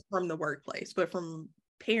not just from the workplace, but from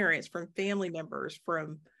parents, from family members,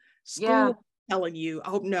 from school telling you,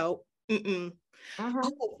 oh no,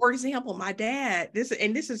 oh, for example, my dad, this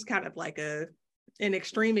is kind of like an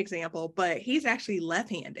extreme example, but he's actually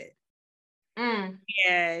left-handed.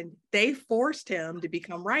 And they forced him to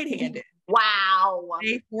become right-handed. Wow.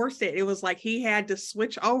 They forced it. It was like he had to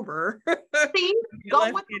switch over. See,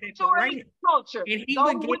 go with the majority culture. And he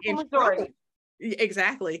would get in trouble.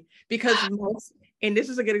 Exactly. Because and this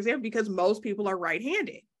is a good example, because most people are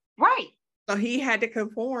right-handed. Right. So he had to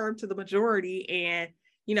conform to the majority. And,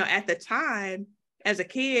 at the time, as a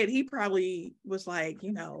kid, he probably was like,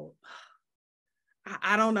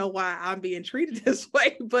 I don't know why I'm being treated this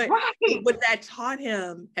way. But what that taught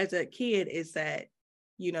him as a kid is that,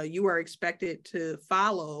 you are expected to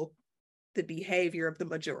follow the behavior of the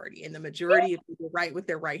majority, and the majority of people write with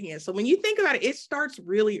their right hand. So when you think about it, it starts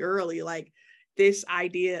really early, like this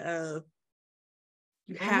idea of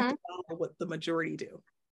you have to follow what the majority do.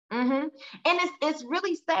 And it's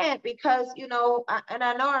really sad because, and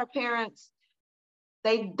I know our parents,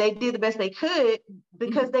 they did the best they could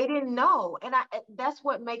because they didn't know. And that's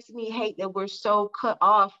what makes me hate that we're so cut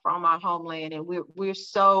off from our homeland, and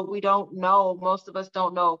we don't know, most of us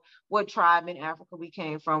don't know what tribe in Africa we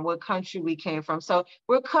came from, what country we came from. So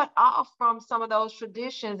we're cut off from some of those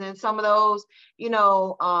traditions and some of those,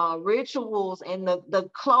 rituals, and the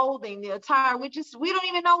clothing, the attire. We don't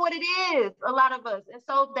even know what it is, a lot of us. And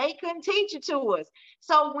so they couldn't teach it to us.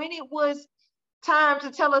 So when it was time to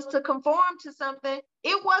tell us to conform to something,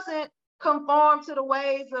 it wasn't conform to the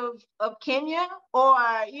ways of Kenya, or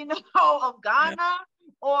of Ghana,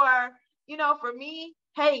 or for me,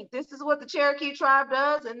 hey, this is what the Cherokee tribe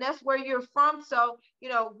does, and that's where you're from, so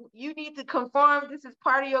you need to conform, this is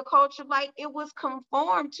part of your culture. Like, it was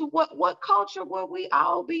conform to what culture were we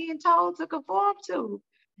all being told to conform to?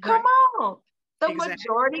 Come on. The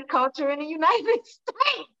majority culture in the United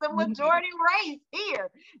States, the majority race here,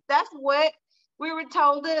 that's what we were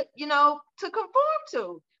told to, to conform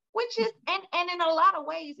to, which is, and in a lot of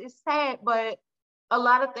ways it's sad, but a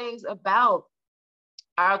lot of things about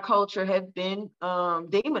our culture have been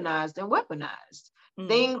demonized and weaponized.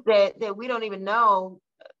 Things that we don't even know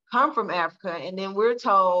come from Africa, and then we're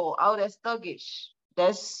told, oh, that's thuggish,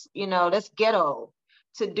 that's that's ghetto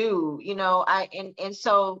to do. And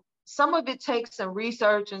so some of it takes some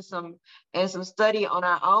research and some study on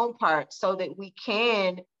our own part, so that we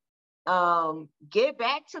can get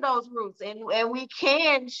back to those roots, and we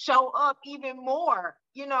can show up even more,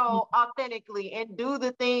 authentically, and do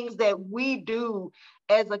the things that we do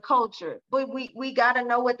as a culture. But we got to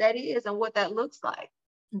know what that is and what that looks like.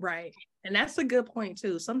 Right. And that's a good point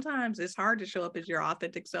too. Sometimes it's hard to show up as your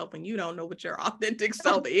authentic self when you don't know what your authentic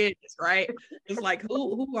self is, right? It's like,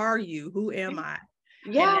 who are you? Who am I?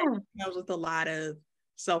 Yeah. And that comes with a lot of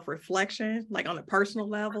self-reflection, like on a personal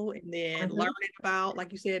level, and then learning about,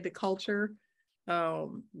 like you said, the culture,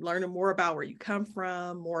 learning more about where you come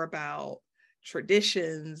from, more about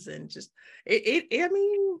traditions, and just I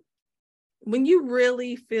mean, when you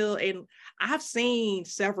really feel, and I've seen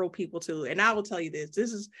several people too, and I will tell you this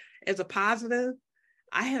is as a positive,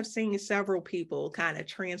 I have seen several people kind of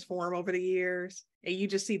transform over the years, and you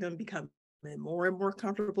just see them become more and more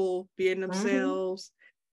comfortable being themselves.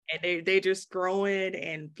 And they just growing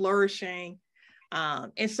and flourishing.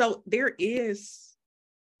 And so there's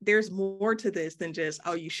more to this than just,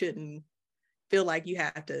 oh, you shouldn't feel like you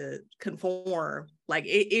have to conform. Like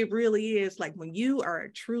it really is, like when you are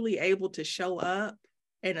truly able to show up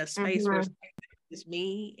in a space where it's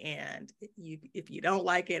me, and if you don't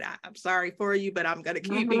like it, I'm sorry for you, but I'm gonna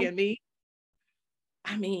keep being me.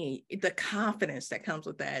 I mean, the confidence that comes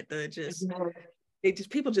with that,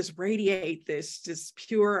 people just radiate this just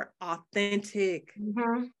pure, authentic,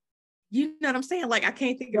 you know what I'm saying? Like, I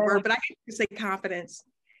can't think of a word, but I can say confidence.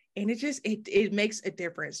 And it makes a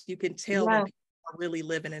difference. You can tell when people are really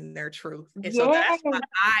living in their truth. And so that's why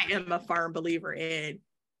I am a firm believer in,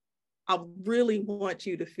 I really want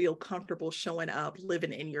you to feel comfortable showing up,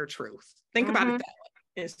 living in your truth. Think about it that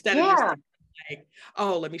way. Instead of just like,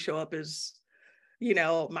 oh, let me show up as,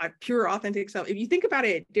 my pure authentic self. If you think about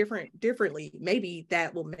it differently, maybe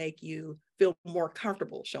that will make you feel more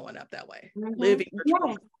comfortable showing up that way, living your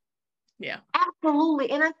truth. Yeah.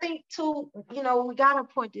 Absolutely. And I think too, we gotta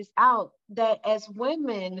point this out that as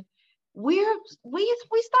women, we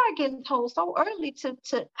start getting told so early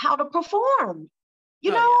to how to perform. Oh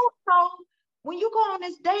yeah. So when you go on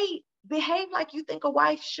this date, behave like you think a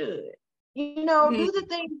wife should. Do the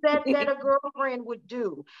things that a girlfriend would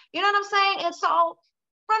do. You know what I'm saying? And so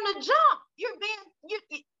from the jump,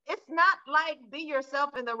 it's not like be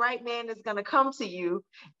yourself and the right man is gonna come to you.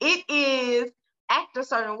 It is act a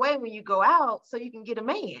certain way when you go out so you can get a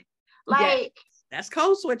man. Yeah. Like, That's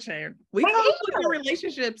code switching. We it code switch in is.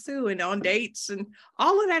 relationships too, and on dates, and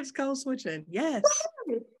all of that's code switching. Yes.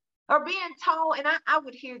 Or being told, and I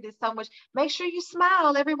would hear this so much, make sure you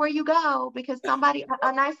smile everywhere you go because somebody,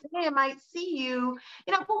 a nice man might see you,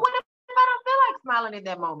 but what if I don't feel like smiling in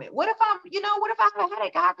that moment? What if what if I have a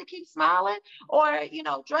headache? I have to keep smiling, or,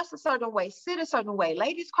 dress a certain way, sit a certain way,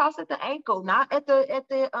 ladies cross at the ankle, not at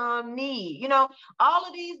the knee, all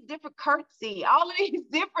of these different curtsy, all of these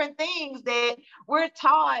different things that we're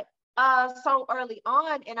taught so early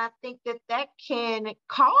on. And I think that can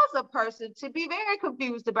cause a person to be very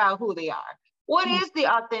confused about who they are. What is the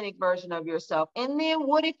authentic version of yourself? And then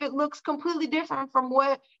what if it looks completely different from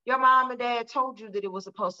what your mom and dad told you that it was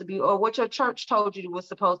supposed to be, or what your church told you it was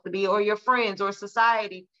supposed to be, or your friends or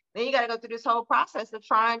society? Then you got to go through this whole process of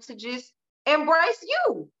trying to just embrace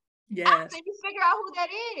you. Yes. After you figure out who that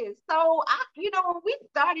is. So when we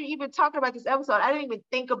started even talking about this episode, I didn't even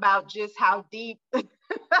think about just how deep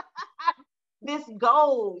this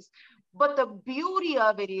goes. But the beauty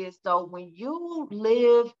of it is, though, when you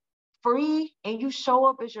live free and you show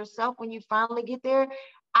up as yourself when you finally get there,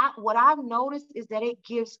 what I've noticed is that it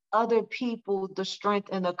gives other people the strength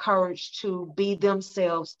and the courage to be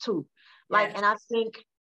themselves too. Like, and I think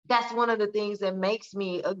that's one of the things that makes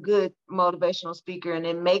me a good motivational speaker, and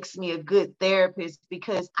it makes me a good therapist,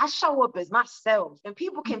 because I show up as myself and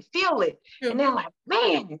people can feel it. And they're like,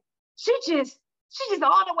 man, she's just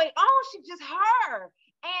all the way on. She's just her.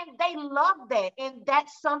 And they love that. And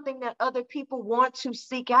that's something that other people want to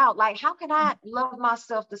seek out. Like, how can I love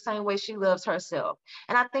myself the same way she loves herself?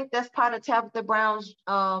 And I think that's part of Tabitha Brown's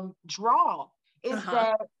draw, is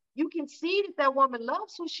that you can see that woman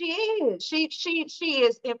loves who she is. She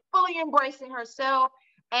is fully embracing herself.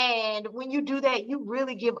 And when you do that, you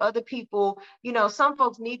really give other people, some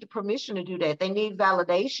folks need the permission to do that. They need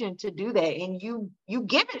validation to do that. And you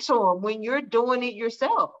give it to them when you're doing it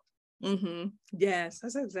yourself. Mm-hmm. Yes,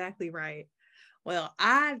 that's exactly right. Well,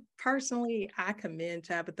 I commend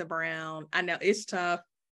Tabitha Brown. I know it's tough.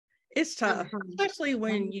 It's tough, especially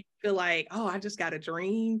when you feel like, oh, I just got a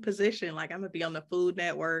dream position. Like, I'm going to be on the Food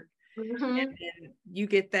Network. And then you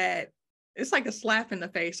get that. It's like a slap in the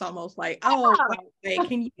face, almost like, oh, hey,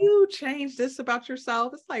 can you change this about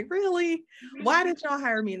yourself? It's like, really? Why did y'all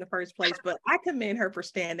hire me in the first place? But I commend her for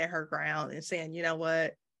standing her ground and saying, you know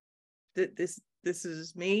what, this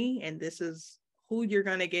is me, and this is who you're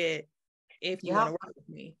going to get if you want to work with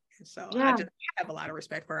me. And so I just have a lot of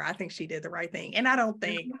respect for her. I think she did the right thing. And I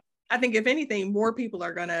think if anything, more people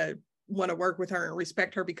are going to want to work with her and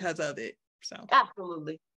respect her because of it. So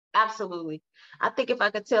Absolutely. I think if I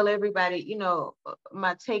could tell everybody,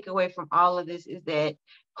 my takeaway from all of this is that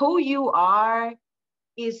who you are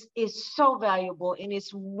is so valuable, and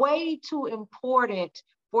it's way too important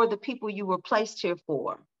for the people you were placed here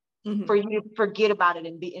for you to forget about it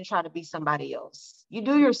and try to be somebody else. You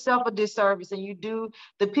do yourself a disservice, and you do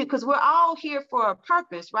because we're all here for a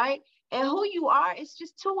purpose, right? And who you are is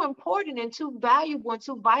just too important and too valuable and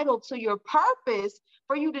too vital to your purpose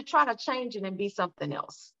for you to try to change it and be something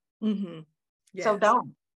else. Yes. So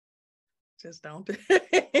don't. Just don't.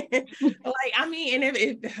 Like, I mean,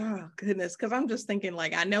 and oh goodness, because I'm just thinking,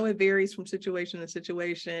 like, I know it varies from situation to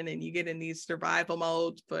situation and you get in these survival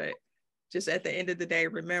modes, but just at the end of the day,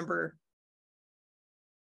 remember,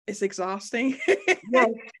 it's exhausting. Yes,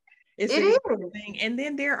 It's it exhausting. And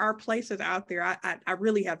then there are places out there, I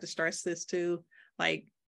really have to stress this too, like,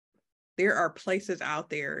 there are places out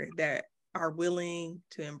there that are willing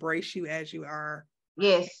to embrace you as you are.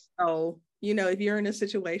 Yes. So, if you're in a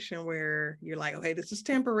situation where you're like, okay, this is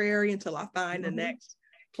temporary until I find the next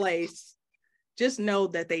place, just know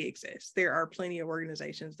that they exist. There are plenty of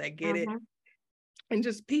organizations that get it. And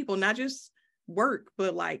just people, not just work,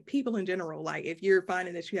 but like people in general. Like, if you're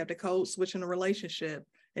finding that you have to code switch in a relationship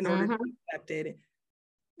in order to be accepted,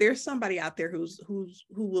 there's somebody out there who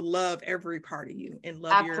will love every part of you and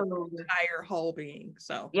love your entire whole being.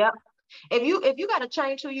 So if you got to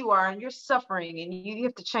change who you are and you're suffering and you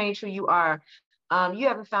have to change who you are, you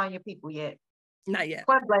haven't found your people yet. Not yet.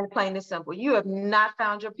 Plain and simple. You have not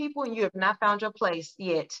found your people, and you have not found your place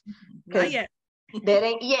yet. Not yet. That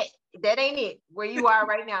ain't yet. that ain't it. Where you are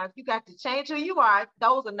right now. If you got to change who you are,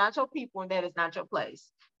 those are not your people, and that is not your place.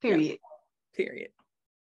 Period. Yep. Period.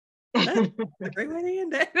 That's a great way to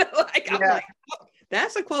end that. Like, I'm like, oh,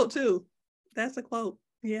 that's a quote too. That's a quote.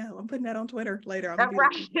 Yeah, I'm putting that on Twitter later. I'm gonna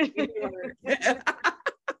be like,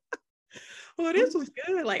 well, this was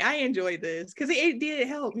good. Like, I enjoyed this because it did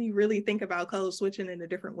help me really think about code switching in a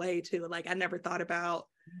different way too. Like, I never thought about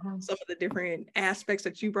some of the different aspects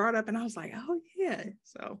that you brought up, and I was like, oh yeah.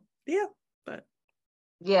 So yeah, but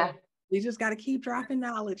yeah, we just got to keep dropping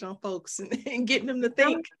knowledge on folks and getting them to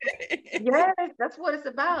think. Yes, that's what it's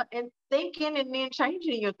about. And thinking and then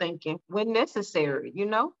changing your thinking when necessary, you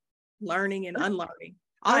know? Learning and unlearning.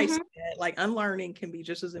 I see that, like, unlearning can be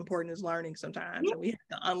just as important as learning sometimes. Yeah. And we have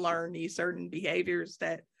to unlearn these certain behaviors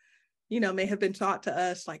that, you know, may have been taught to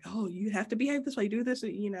us, like, oh, you have to behave this way, do this.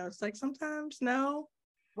 You know, it's like sometimes, no.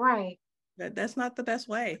 Right. That's not the best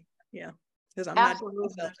way. Yeah. Because I'm Absolutely. not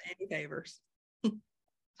doing myself any favors.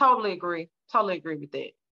 Totally agree. Totally agree with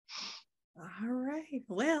that. All right.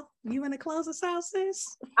 Well, you want to close us out, sis?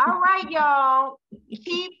 All right, y'all.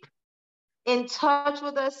 Keep in touch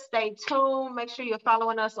with us. Stay tuned. Make sure you're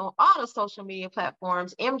following us on all the social media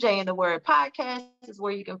platforms. MJ and the Word Podcast is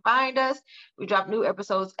where you can find us. We drop new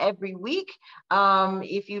episodes every week.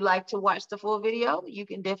 If you like to watch the full video, you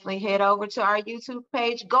can definitely head over to our YouTube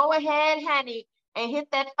page. Go ahead, honey, and hit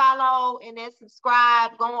that follow and then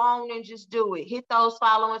subscribe. Go on and just do it. Hit those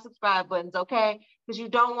follow and subscribe buttons, okay? Because you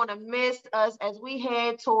don't want to miss us as we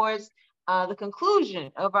head towards the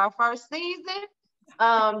conclusion of our first season.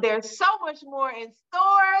 There's so much more in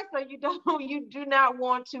store, so you do not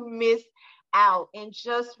want to miss out. And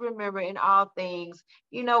just remember, in all things,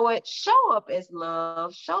 you know what? Show up as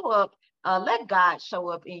love. Show up. Let God show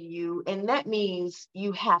up in you, and that means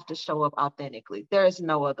you have to show up authentically. There is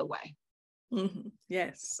no other way.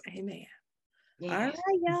 Yes, amen. Yes. All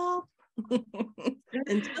right, y'all.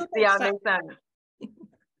 Until See y'all next time. next time.